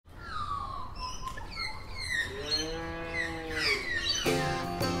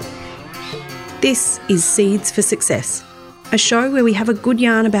This is Seeds for Success, a show where we have a good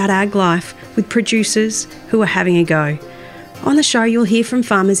yarn about ag life with producers who are having a go. On the show, you'll hear from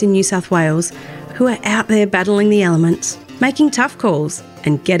farmers in New South Wales who are out there battling the elements, making tough calls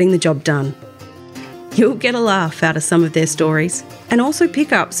and getting the job done. You'll get a laugh out of some of their stories and also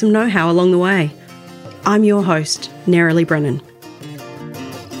pick up some know-how along the way. I'm your host, Nerily Brennan.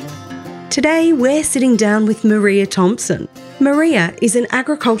 Today, we're sitting down with Maria Thompson. Maria is an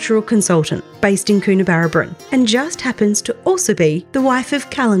agricultural consultant based in Coonabarabran and just happens to also be the wife of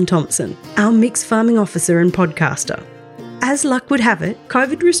Callan Thompson, our mixed farming officer and podcaster. As luck would have it,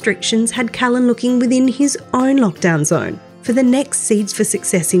 COVID restrictions had Callan looking within his own lockdown zone for the next Seeds for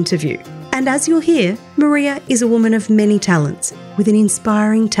Success interview. And as you'll hear, Maria is a woman of many talents with an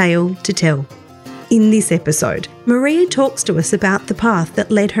inspiring tale to tell. In this episode, Maria talks to us about the path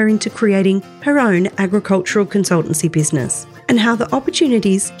that led her into creating her own agricultural consultancy business and how the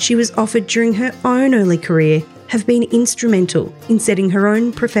opportunities she was offered during her own early career have been instrumental in setting her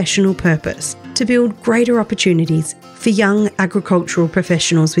own professional purpose to build greater opportunities for young agricultural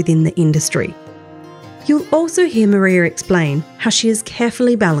professionals within the industry. You'll also hear Maria explain how she has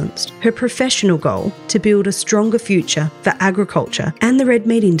carefully balanced her professional goal to build a stronger future for agriculture and the red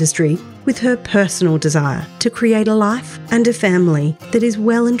meat industry with her personal desire to create a life and a family that is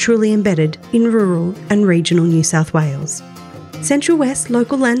well and truly embedded in rural and regional New South Wales. Central West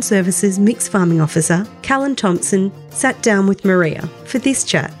Local Land Services Mixed Farming Officer Callan Thompson sat down with Maria for this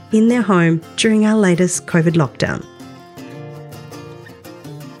chat in their home during our latest COVID lockdown.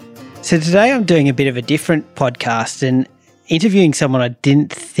 So today I'm doing a bit of a different podcast and interviewing someone I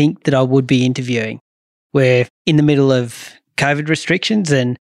didn't think that I would be interviewing. We're in the middle of COVID restrictions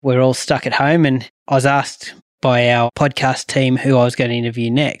and we're all stuck at home, and I was asked by our podcast team who I was going to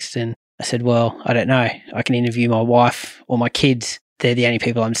interview next, and I said, well, I don't know. I can interview my wife or my kids. They're the only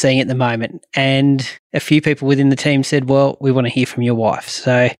people I'm seeing at the moment. And a few people within the team said, well, we want to hear from your wife.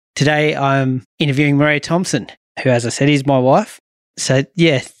 So today I'm interviewing Maria Thompson, who, as I said, is my wife. So,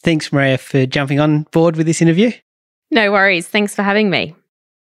 yeah, thanks, Maria, for jumping on board with this interview. No worries. Thanks for having me.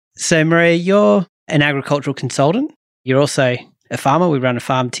 So, Maria, you're an agricultural consultant. You're also a farmer. We run a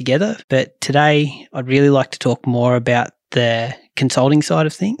farm together. But today, I'd really like to talk more about the consulting side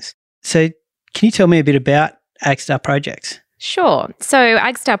of things. So, can you tell me a bit about AgStar Projects? Sure. So,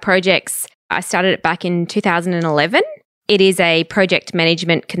 AgStar Projects, I started it back in 2011. It is a project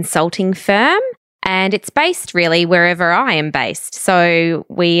management consulting firm. And it's based really wherever I am based. So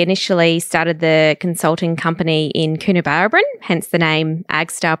we initially started the consulting company in Coonabarabran, hence the name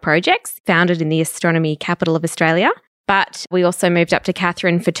AgStar Projects, founded in the astronomy capital of Australia. But we also moved up to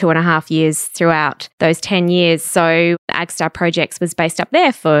Katherine for 2.5 years throughout those 10 years. So AgStar Projects was based up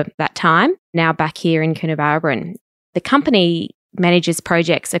there for that time, now back here in Coonabarabran. The company manages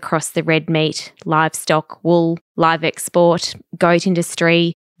projects across the red meat, livestock, wool, live export, goat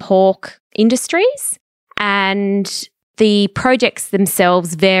industry, pork industries, and the projects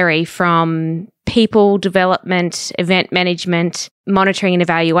themselves vary from people development, event management, monitoring and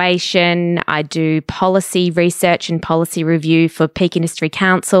evaluation. I do policy research and policy review for peak industry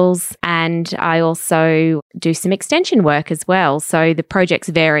councils, and I also do some extension work as well. So the projects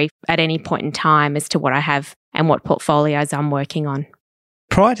vary at any point in time as to what I have and what portfolios I'm working on.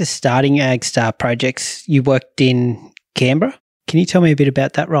 Prior to starting AgStar Projects, you worked in Canberra. Can you tell me a bit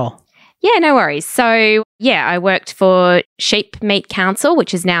about that role? Yeah, no worries. So, I worked for Sheep Meat Council,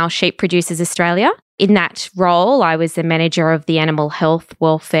 which is now Sheep Producers Australia. In that role, I was the manager of the animal health,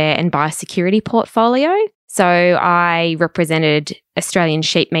 welfare and biosecurity portfolio. So I represented Australian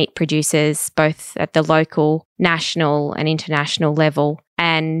sheep meat producers both at the local, national and international level,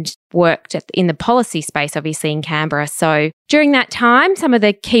 and worked in the policy space, obviously, in Canberra. So during that time, some of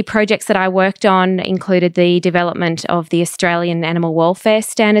the key projects that I worked on included the development of the Australian Animal Welfare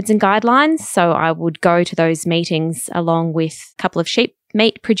Standards and Guidelines. So I would go to those meetings along with a couple of sheep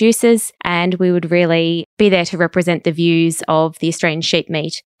meat producers, and we would really be there to represent the views of the Australian sheep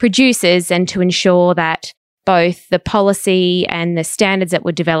meat producers and to ensure that both the policy and the standards that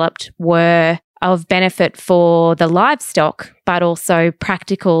were developed were of benefit for the livestock, but also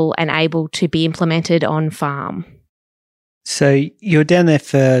practical and able to be implemented on farm. So you were down there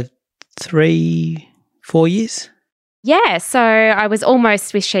for 3-4 years? Yeah, so I was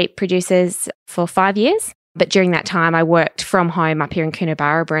almost with sheep producers for 5 years. But during that time, I worked from home up here in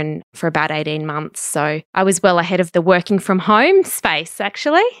Coonabarabran for about 18 months. So I was well ahead of the working from home space,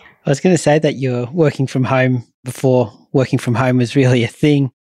 actually. I was going to say that you're working from home before working from home was really a thing.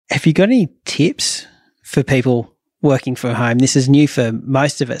 Have you got any tips for people working from home? This is new for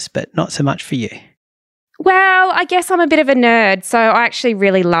most of us, but not so much for you. Well, I guess I'm a bit of a nerd, so I actually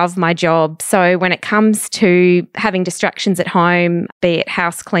really love my job. So when it comes to having distractions at home, be it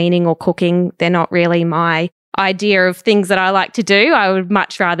house cleaning or cooking, they're not really my idea of things that I like to do. I would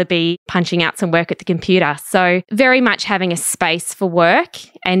much rather be punching out some work at the computer. So very much having a space for work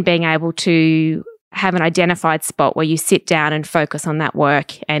and being able to have an identified spot where you sit down and focus on that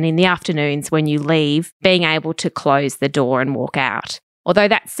work. And in the afternoons when you leave, being able to close the door and walk out. Although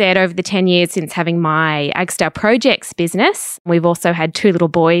that said, over the 10 years since having my Agstar Projects business, we've also had 2 little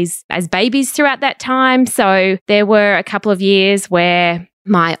boys as babies throughout that time. So there were a couple of years where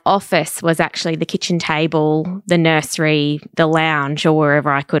my office was actually the kitchen table, the nursery, the lounge, or wherever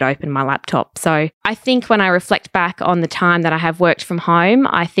I could open my laptop. So I think when I reflect back on the time that I have worked from home,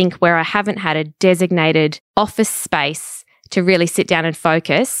 I think where I haven't had a designated office space to really sit down and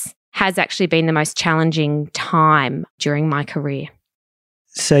focus has actually been the most challenging time during my career.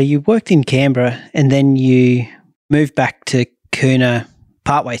 So you worked in Canberra and then you moved back to Coona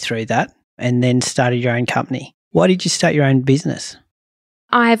partway through that and then started your own company. Why did you start your own business?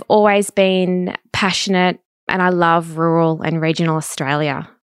 I've always been passionate and I love rural and regional Australia.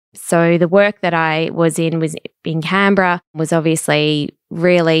 So the work that I was in Canberra was obviously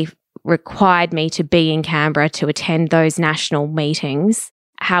really required me to be in Canberra to attend those national meetings.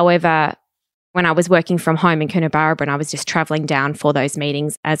 However, when I was working from home in Coonabarabran, I was just travelling down for those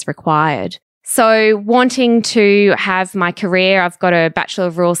meetings as required. So wanting to have my career, I've got a Bachelor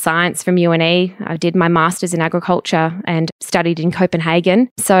of Rural Science from UNE. I did my Masters in Agriculture and studied in Copenhagen.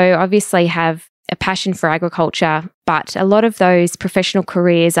 So obviously have a passion for agriculture, but a lot of those professional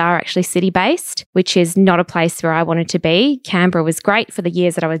careers are actually city-based, which is not a place where I wanted to be. Canberra was great for the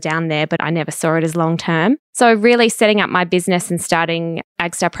years that I was down there, but I never saw it as long-term. So really setting up my business and starting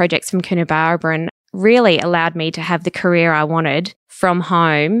Agstar Projects from Coonabarabran really allowed me to have the career I wanted from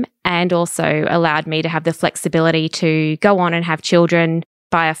home and also allowed me to have the flexibility to go on and have children,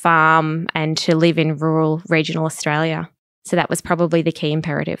 buy a farm and to live in rural regional Australia. So that was probably the key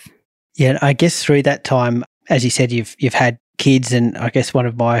imperative. Yeah, I guess through that time, as you said, you've had kids, and I guess one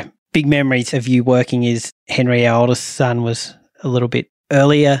of my big memories of you working is Henry, our oldest son, was a little bit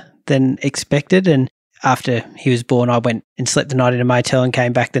earlier than expected, and after he was born, I went and slept the night in a motel and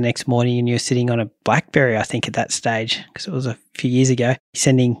came back the next morning and you were sitting on a BlackBerry, I think, at that stage, because it was a few years ago,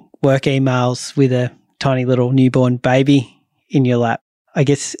 sending work emails with a tiny little newborn baby in your lap. I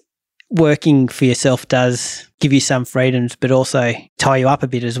guess working for yourself does give you some freedoms, but also tie you up a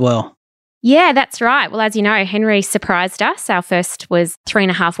bit as well. Yeah, that's right. Well, as you know, Henry surprised us. Our first was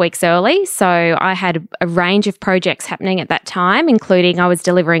 3.5 weeks early. So I had a range of projects happening at that time, including I was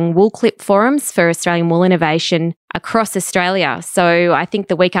delivering wool clip forums for Australian Wool Innovation across Australia. So I think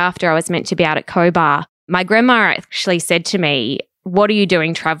the week after I was meant to be out at Cobar, my grandma actually said to me, "What are you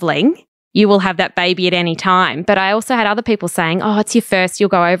doing travelling? You will have that baby at any time." But I also had other people saying, "Oh, it's your first, you'll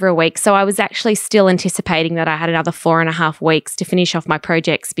go over a week." So I was actually still anticipating that I had another 4.5 weeks to finish off my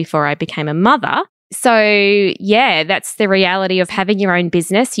projects before I became a mother. So yeah, that's the reality of having your own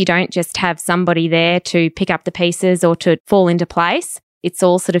business. You don't just have somebody there to pick up the pieces or to fall into place. It's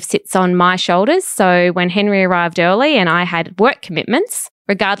all sort of sits on my shoulders. So when Henry arrived early and I had work commitments,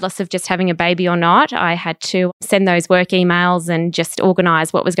 regardless of just having a baby or not, I had to send those work emails and just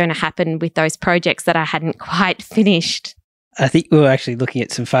organise what was going to happen with those projects that I hadn't quite finished. I think we were actually looking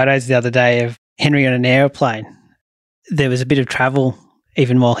at some photos the other day of Henry on an aeroplane. There was a bit of travel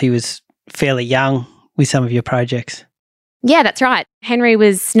even while he was fairly young with some of your projects. Yeah, that's right. Henry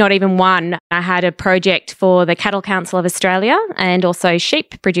was not even one. I had a project for the Cattle Council of Australia and also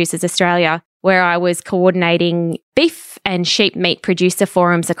Sheep Producers Australia, where I was coordinating beef and sheep meat producer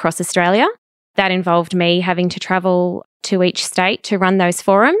forums across Australia. That involved me having to travel to each state to run those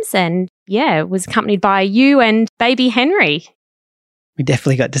forums, and yeah, was accompanied by you and baby Henry. We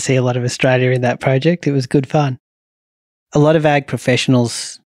definitely got to see a lot of Australia in that project. It was good fun. A lot of ag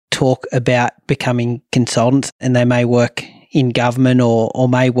professionals talk about becoming consultants, and they may work in government or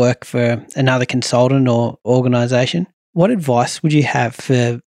may work for another consultant or organisation. What advice would you have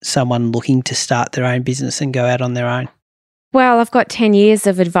for someone looking to start their own business and go out on their own? Well, I've got 10 years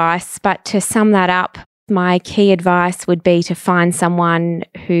of advice, but to sum that up, my key advice would be to find someone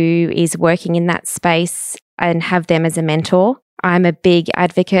who is working in that space and have them as a mentor. I'm a big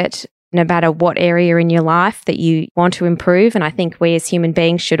advocate, no matter what area in your life that you want to improve. And I think we as human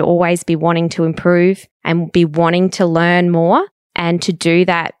beings should always be wanting to improve and be wanting to learn more. And to do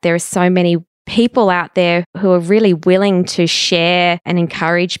that, there are so many people out there who are really willing to share and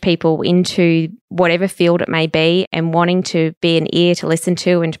encourage people into whatever field it may be and wanting to be an ear to listen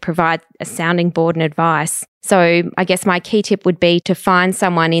to and to provide a sounding board and advice. So I guess my key tip would be to find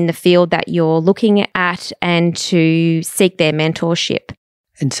someone in the field that you're looking at and to seek their mentorship.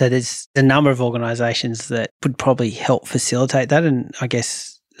 And so there's a number of organisations that would probably help facilitate that. And I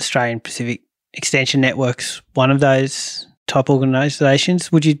guess Australian Pacific Extension Network's one of those type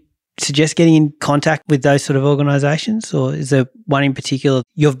organisations. Would you suggest getting in contact with those sort of organisations, or is there one in particular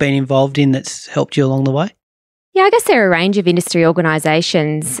you've been involved in that's helped you along the way? Yeah, I guess there are a range of industry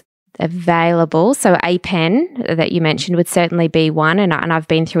organisations available. So APEN that you mentioned would certainly be one, and I've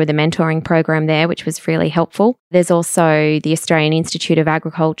been through the mentoring program there, which was really helpful. There's also the Australian Institute of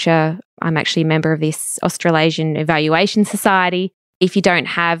Agriculture. I'm actually a member of this Australasian Evaluation Society. If you don't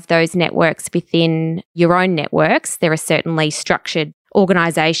have those networks within your own networks, there are certainly structured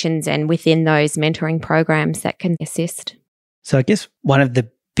organisations and within those mentoring programs that can assist. So I guess one of the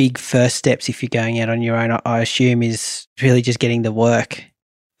big first steps if you're going out on your own, I assume, is really just getting the work.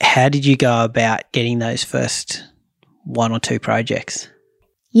 How did you go about getting those first one or two projects?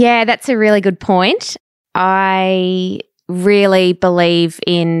 Yeah, that's a really good point. I really believe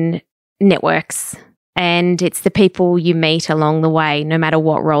in networks, and it's the people you meet along the way, no matter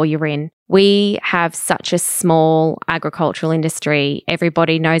what role you're in. We have such a small agricultural industry.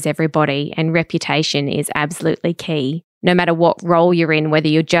 Everybody knows everybody, and reputation is absolutely key. No matter what role you're in, whether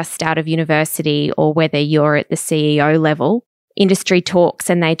you're just out of university or whether you're at the CEO level, industry talks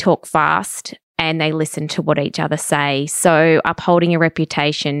and they talk fast and they listen to what each other say. So upholding a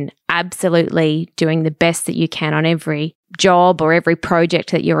reputation, absolutely doing the best that you can on every job or every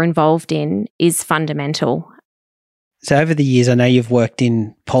project that you're involved in is fundamental. So over the years, I know you've worked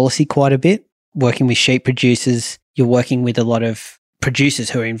in policy quite a bit, working with sheep producers. You're working with a lot of producers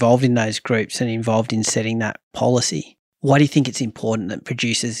who are involved in those groups and involved in setting that policy. Why do you think it's important that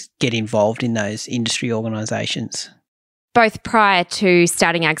producers get involved in those industry organisations? Both prior to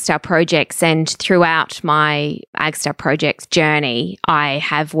starting AgStar Projects and throughout my AgStar Projects journey, I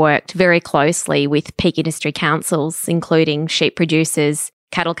have worked very closely with peak industry councils, including Sheep Producers,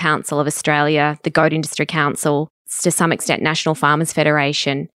 Cattle Council of Australia, the Goat Industry Council, to some extent National Farmers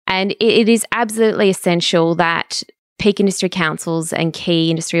Federation. And it is absolutely essential that peak industry councils and key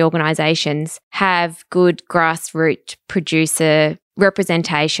industry organisations have good grassroots producer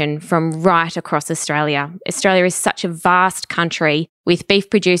representation from right across Australia. Australia is such a vast country with beef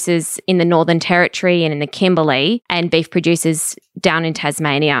producers in the Northern Territory and in the Kimberley and beef producers down in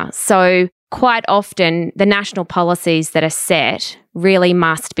Tasmania. So quite often the national policies that are set really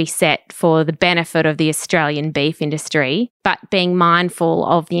must be set for the benefit of the Australian beef industry, but being mindful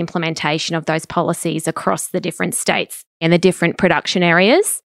of the implementation of those policies across the different states and the different production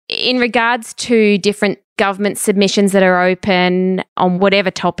areas. In regards to different government submissions that are open on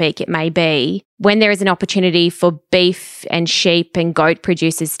whatever topic it may be, when there is an opportunity for beef and sheep and goat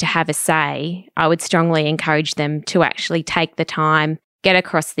producers to have a say, I would strongly encourage them to actually take the time, get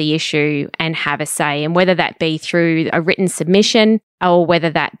across the issue and have a say. And whether that be through a written submission or whether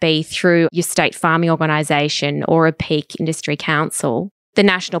that be through your state farming organisation or a peak industry council, the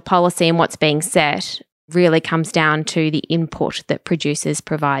national policy and what's being set really comes down to the input that producers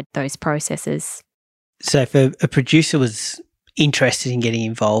provide those processes. So if a producer was interested in getting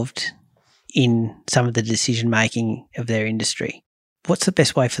involved in some of the decision-making of their industry, what's the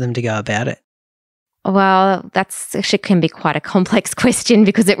best way for them to go about it? Well, that's actually can be quite a complex question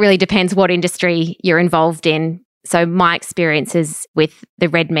because it really depends what industry you're involved in. So my experience is with the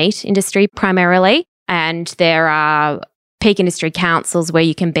red meat industry primarily, and there are peak industry councils where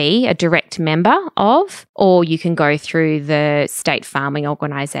you can be a direct member of, or you can go through the state farming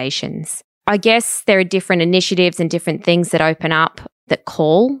organisations. I guess there are different initiatives and different things that open up that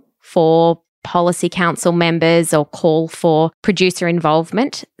call for policy council members or call for producer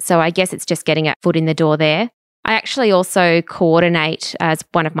involvement. So I guess it's just getting a foot in the door there. I actually also coordinate as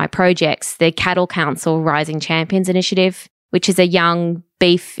one of my projects the Cattle Council Rising Champions Initiative, which is a young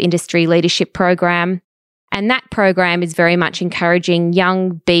beef industry leadership program. And that program is very much encouraging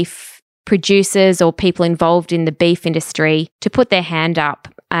young beef producers or people involved in the beef industry to put their hand up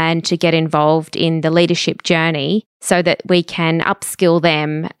and to get involved in the leadership journey so that we can upskill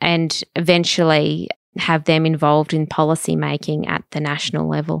them and eventually have them involved in policy making at the national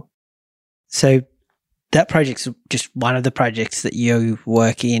level. So that project's just one of the projects that you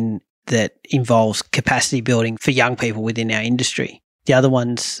work in that involves capacity building for young people within our industry. The other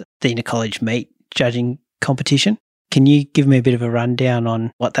one's the Intercollege Meat Judging Competition. Can you give me a bit of a rundown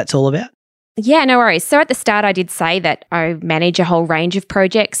on what that's all about? Yeah, no worries. So at the start, I did say that I manage a whole range of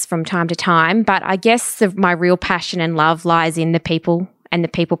projects from time to time, but I guess my real passion and love lies in the people and the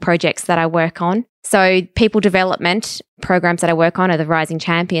people projects that I work on. So people development programs that I work on are the Rising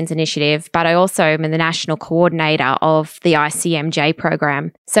Champions Initiative, but I also am the national coordinator of the ICMJ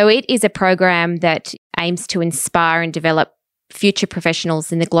program. So it is a program that aims to inspire and develop future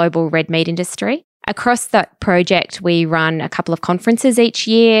professionals in the global red meat industry. Across that project, we run a couple of conferences each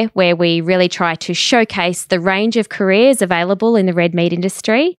year where we really try to showcase the range of careers available in the red meat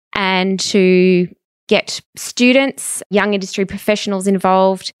industry and to get students, young industry professionals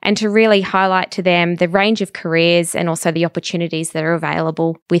involved, and to really highlight to them the range of careers and also the opportunities that are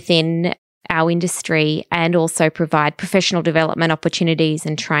available within our industry, and also provide professional development opportunities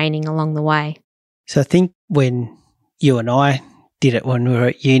and training along the way. So I think when you and I did it when we were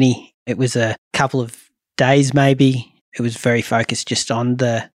at uni, it was a couple of days maybe. It was very focused just on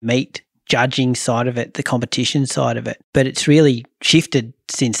the meat judging side of it, the competition side of it. But it's really shifted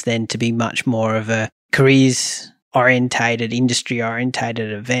since then to be much more of a careers-orientated,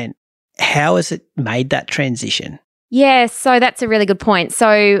 industry-orientated event. How has it made that transition? Yeah, so that's a really good point.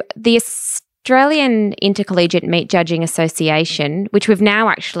 So the Australian Intercollegiate Meat Judging Association, which we've now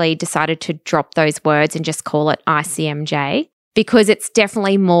actually decided to drop those words and just call it ICMJ, because it's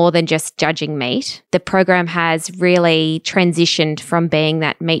definitely more than just judging meat. The program has really transitioned from being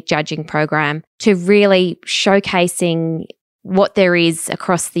that meat judging program to really showcasing what there is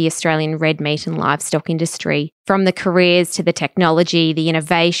across the Australian red meat and livestock industry, from the careers to the technology, the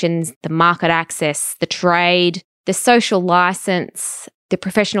innovations, the market access, the trade, the social license, the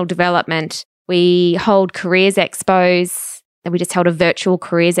professional development. We hold careers expos. We just held a virtual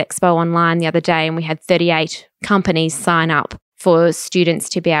careers expo online the other day, and we had 38 companies sign up for students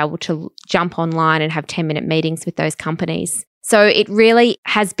to be able to jump online and have 10-minute meetings with those companies. So it really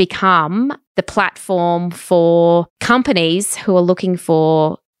has become the platform for companies who are looking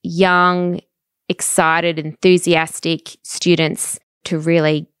for young, excited, enthusiastic students to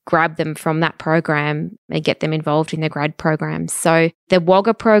really grab them from that program and get them involved in the grad programs. So the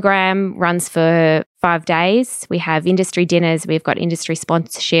WAGA program runs for 5 days. We have industry dinners. We've got industry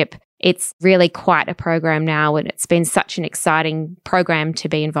sponsorship. It's really quite a program now, and it's been such an exciting program to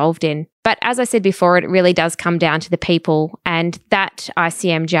be involved in. But as I said before, it really does come down to the people, and that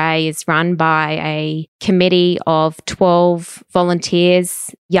ICMJ is run by a committee of 12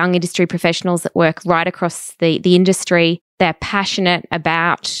 volunteers, young industry professionals that work right across the industry. They're passionate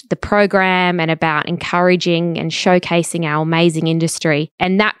about the program and about encouraging and showcasing our amazing industry.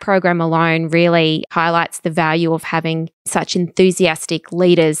 And that program alone really highlights the value of having such enthusiastic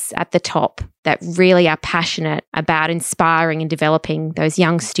leaders at the top that really are passionate about inspiring and developing those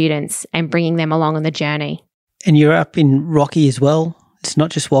young students and bringing them along on the journey. And you're up in Rocky as well. It's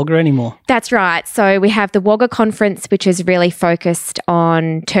not just WAGA anymore. That's right. So we have the WAGA conference, which is really focused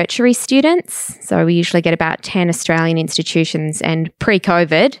on tertiary students. So we usually get about 10 Australian institutions, and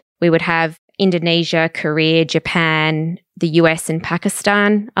pre-COVID, we would have Indonesia, Korea, Japan, the US and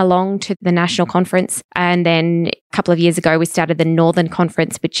Pakistan along to the national conference. And then a couple of years ago, we started the Northern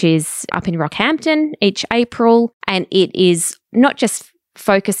Conference, which is up in Rockhampton each April. And it is not just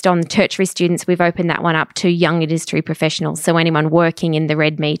focused on tertiary students. We've opened that one up to young industry professionals. So anyone working in the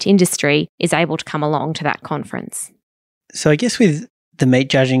red meat industry is able to come along to that conference. So I guess with the meat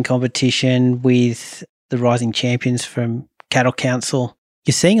judging competition, with the Rising Champions from Cattle Council,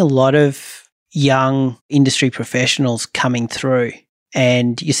 you're seeing a lot of young industry professionals coming through,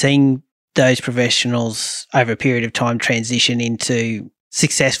 and you're seeing those professionals over a period of time transition into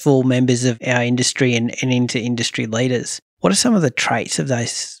successful members of our industry and into industry leaders. What are some of the traits of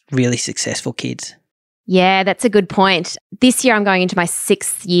those really successful kids? Yeah, that's a good point. This year I'm going into my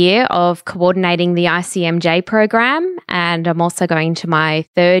 6th year of coordinating the ICMJ program, and I'm also going into my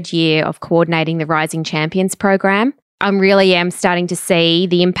 3rd year of coordinating the Rising Champions program. I really am starting to see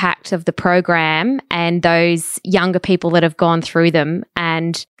the impact of the program and those younger people that have gone through them.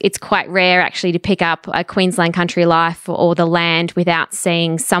 And it's quite rare actually to pick up a Queensland Country Life or the Land without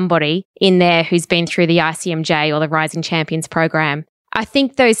seeing somebody in there who's been through the ICMJ or the Rising Champions program. I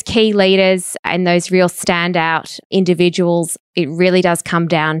think those key leaders and those real standout individuals, it really does come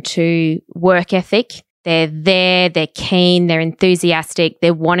down to work ethic. They're there, they're keen, they're enthusiastic,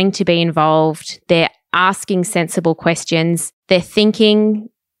 they're wanting to be involved, they're asking sensible questions, they're thinking,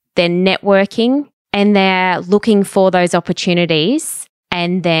 they're networking, and they're looking for those opportunities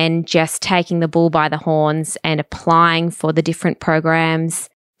and then just taking the bull by the horns and applying for the different programs.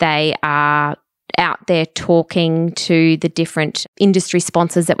 They are out there talking to the different industry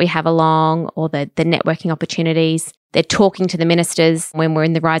sponsors that we have along, or the networking opportunities. They're talking to the ministers when we're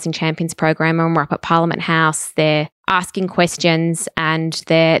in the Rising Champions program and we're up at Parliament House. They're asking questions and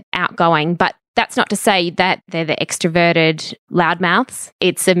they're outgoing. But that's not to say that they're the extroverted loudmouths.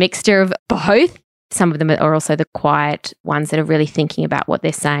 It's a mixture of both. Some of them are also the quiet ones that are really thinking about what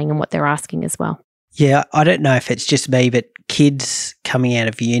they're saying and what they're asking as well. Yeah, I don't know if it's just me, but kids coming out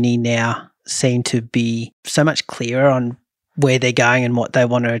of uni now seem to be so much clearer on where they're going and what they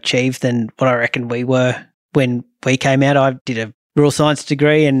want to achieve than what I reckon we were when we came out. I did a rural science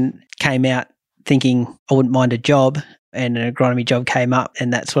degree and came out thinking I wouldn't mind a job, and an agronomy job came up,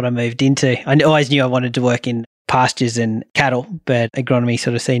 and that's what I moved into. I always knew I wanted to work in pastures and cattle, but agronomy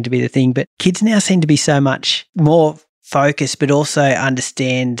sort of seemed to be the thing. But kids now seem to be so much more focused, but also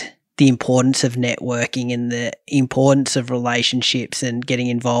understand the importance of networking and the importance of relationships and getting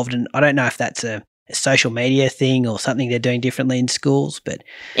involved. And I don't know if that's a social media thing or something they're doing differently in schools, but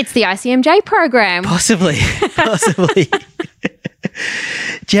it's the ICMJ program. Possibly.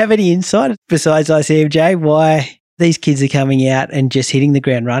 Do you have any insight besides ICMJ why these kids are coming out and just hitting the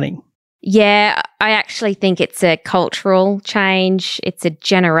ground running? Yeah, I actually think it's a cultural change. It's a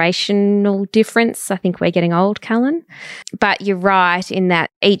generational difference. I think we're getting old, Callan. But you're right in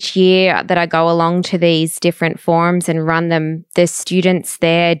that each year that I go along to these different forums and run them, the students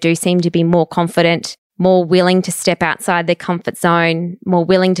there do seem to be more confident, more willing to step outside their comfort zone, more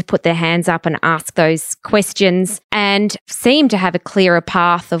willing to put their hands up and ask those questions, and seem to have a clearer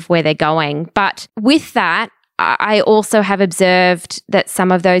path of where they're going. But with that, I also have observed that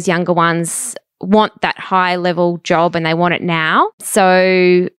some of those younger ones want that high level job and they want it now.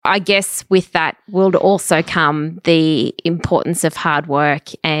 So I guess with that will also come the importance of hard work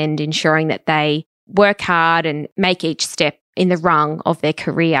and ensuring that they work hard and make each step in the rung of their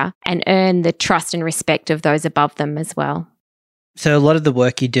career and earn the trust and respect of those above them as well. So a lot of the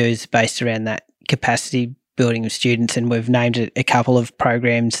work you do is based around that capacity building of students, and we've named a couple of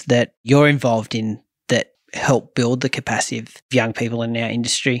programs that you're involved in that help build the capacity of young people in our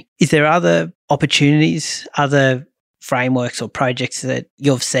industry. Is there other opportunities, other frameworks or projects that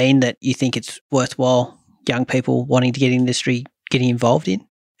you've seen that you think it's worthwhile young people wanting to get in industry getting involved in?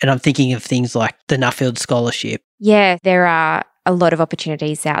 And I'm thinking of things like the Nuffield Scholarship. Yeah, there are a lot of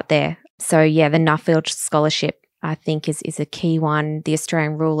opportunities out there. So yeah, the Nuffield Scholarship I think is a key one. The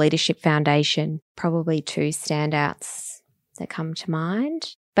Australian Rural Leadership Foundation, probably two standouts that come to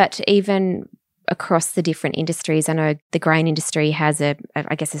mind. But even across the different industries, I know the grain industry has a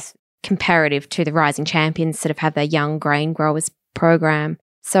comparative to the Rising Champions, sort of have their young grain growers program.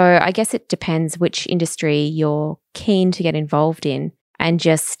 So I guess it depends which industry you're keen to get involved in, and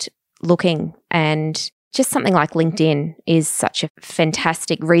just looking. And just something like LinkedIn is such a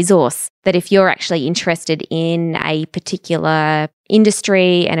fantastic resource that if you're actually interested in a particular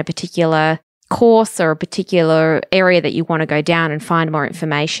industry and a particular course or a particular area that you want to go down and find more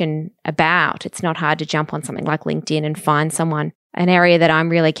information about, it's not hard to jump on something like LinkedIn and find someone. An area that I'm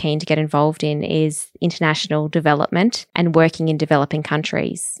really keen to get involved in is international development and working in developing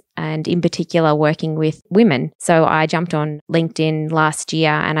countries, and in particular working with women. So I jumped on LinkedIn last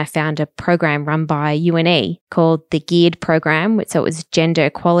year and I found a program run by UNE called the GEARD program. So it was Gender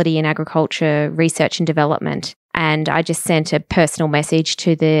Equality in Agriculture Research and Development. And I just sent a personal message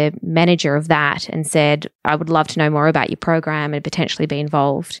to the manager of that and said, I would love to know more about your program and potentially be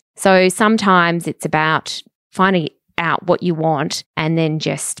involved. So sometimes it's about finding out what you want and then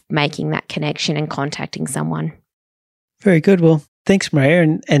just making that connection and contacting someone. Very good. Well, thanks,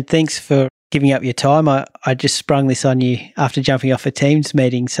 Maria, and thanks for giving up your time. I just sprung this on you after jumping off a Teams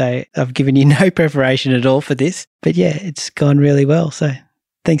meeting, so I've given you no preparation at all for this. But yeah, it's gone really well. So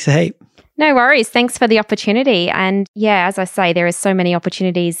thanks a heap. No worries. Thanks for the opportunity. And yeah, as I say, there are so many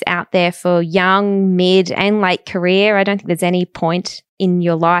opportunities out there for young, mid and late career. I don't think there's any point in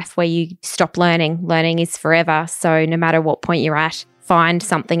your life where you stop learning. Learning is forever. So no matter what point you're at, find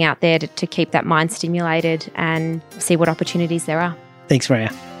something out there to keep that mind stimulated and see what opportunities there are. Thanks, Maria.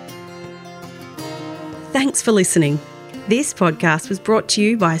 Thanks for listening. This podcast was brought to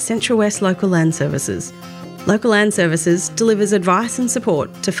you by Central West Local Land Services. Local Land Services delivers advice and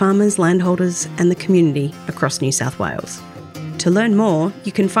support to farmers, landholders and the community across New South Wales. To learn more,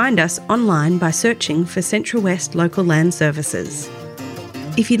 you can find us online by searching for Central West Local Land Services.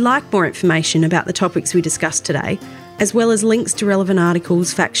 If you'd like more information about the topics we discussed today, as well as links to relevant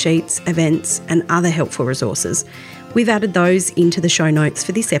articles, fact sheets, events and other helpful resources, we've added those into the show notes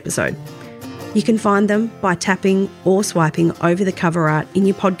for this episode. You can find them by tapping or swiping over the cover art in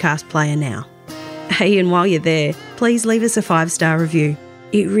your podcast player now. Hey, and while you're there, please leave us a 5-star review.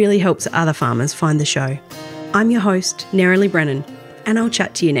 It really helps other farmers find the show. I'm your host, Nerily Brennan, and I'll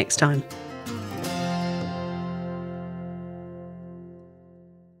chat to you next time.